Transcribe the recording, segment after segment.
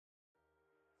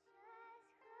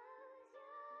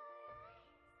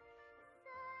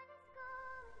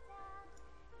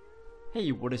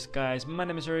Hey, what is guys, my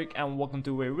name is Eric and welcome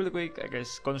to a really quick,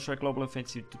 Counter-Strike Global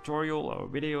Offensive tutorial or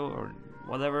video or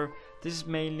whatever. This is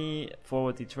mainly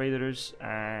for the traders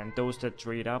and those that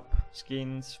trade up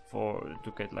skins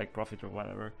to get like profit or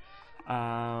whatever.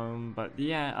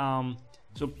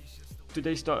 So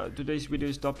today's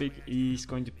video's topic is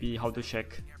going to be how to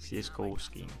check CSGO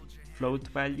skin float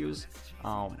values.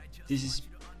 This is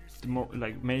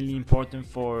mainly important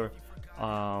for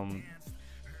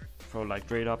like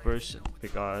trade uppers,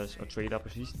 because trade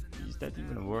uppers is that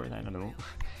even a word? I don't know.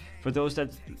 For those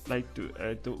that like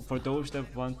for those that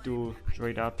want to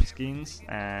trade up skins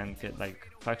and get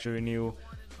like factory new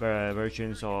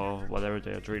versions of whatever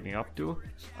they are trading up to.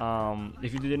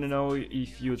 If you didn't know,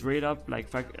 if you trade up like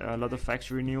a lot of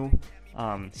factory new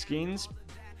skins,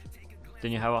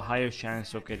 then you have a higher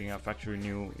chance of getting a factory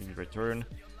new in return.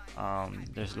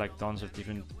 There's like tons of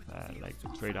different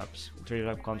trade up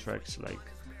contracts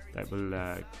that will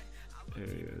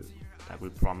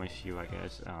promise you, I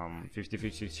guess,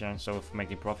 50-50 chance of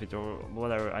making profit or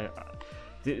whatever.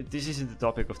 This isn't the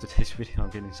topic of today's video. I'm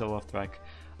getting so off track.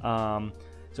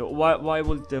 So why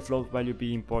would the float value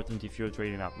be important if you're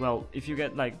trading up? Well, if you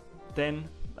get like 10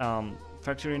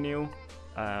 factory new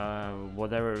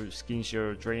whatever skins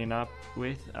you're trading up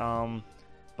with,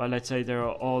 but let's say they're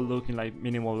all looking like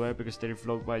minimal wear because their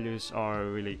float values are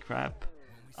really crap,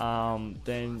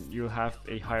 then you have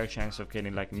a higher chance of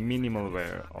getting like minimal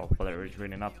wear of whatever you're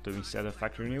trading up to instead of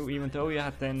factory new, even though you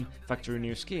have 10 factory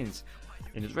new skins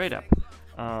in the trade up.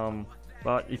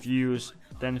 But if you use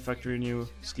 10 factory new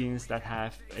skins that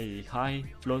have a high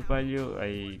float value,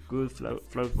 a good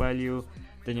float value,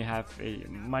 then you have a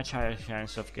much higher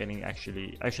chance of getting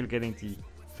actually getting the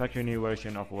factory new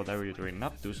version of whatever you're trading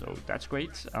up to. So that's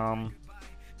great.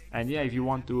 And yeah, if you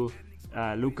want to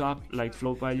look up like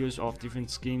float values of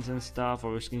different skins and stuff,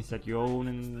 or skins that you own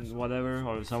and whatever,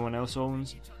 or someone else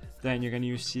owns, then you can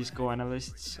use CSGO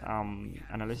analysts,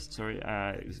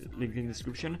 link in the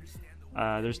description.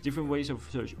 There's different ways of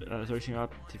searching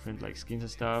up different like skins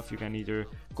and stuff. You can either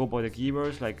go by the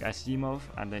keywords like Asimov,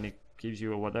 and then it gives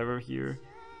you whatever here,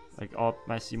 like up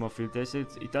Asimov field tested.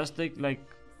 It does take like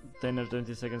 10 or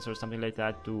 20 seconds or something like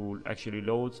that to actually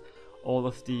load all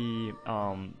of the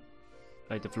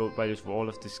like the float values for all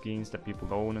of the skins that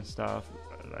people own and stuff,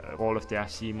 all of the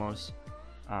Asimos.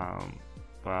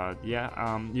 But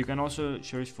yeah, you can also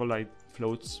search for like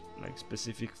floats, like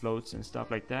specific floats and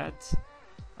stuff like that.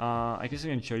 I guess I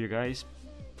can show you guys.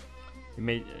 It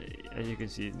may, as you can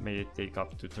see, it may take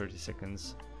up to 30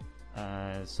 seconds.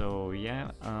 So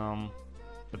yeah,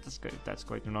 but that's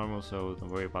quite normal, so don't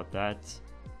worry about that.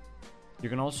 You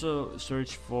can also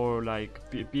search for like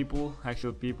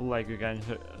actual people, like you can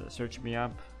search me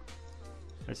up.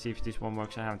 Let's see if this one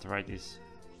works. I haven't tried this.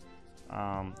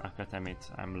 Damn it,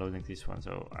 I'm loading this one,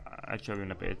 so I'll show you in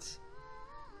a bit.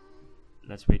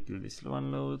 Let's wait till this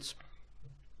one loads.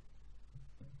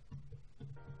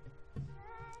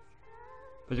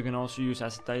 But you can also use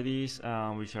asset IDs,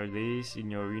 which are these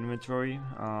in your inventory,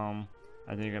 and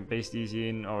then you can paste these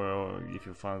in, or if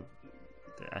you found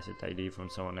the asset ID from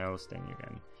someone else, then you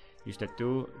can use that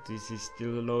too. This is still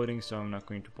loading, so I'm not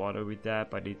going to bother with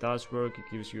that, but it does work. It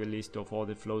gives you a list of all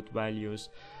the float values,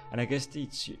 and I guess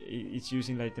it's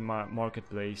using like the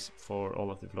marketplace for all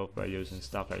of the float values and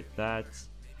stuff like that.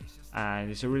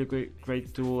 And it's a really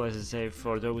great tool, as I say,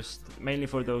 for those, mainly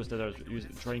for those that are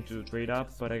trying to trade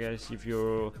up. But I guess if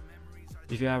you're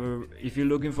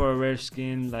looking for a rare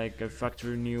skin, like a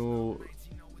factory new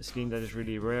skin that is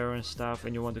really rare and stuff,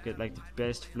 and you want to get like the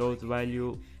best float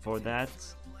value for that,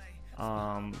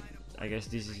 I guess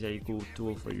this is a good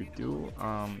tool for you too.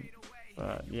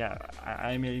 But yeah,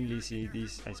 I mainly see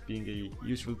this as being a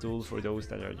useful tool for those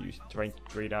that are trying to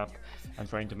trade up and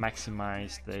trying to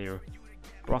maximize their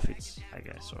profits, I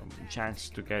guess, or chance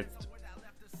to get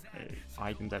an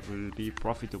item that will be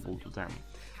profitable to them.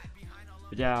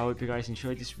 But yeah, I hope you guys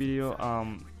enjoyed this video.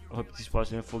 I hope this was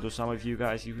helpful to some of you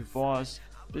guys. If it was,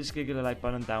 please click the like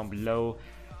button down below.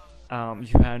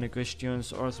 If you have any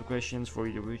questions or suggestions for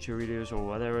either future videos or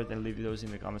whatever, then leave those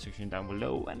in the comment section down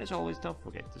below. And as always, don't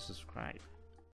forget to subscribe.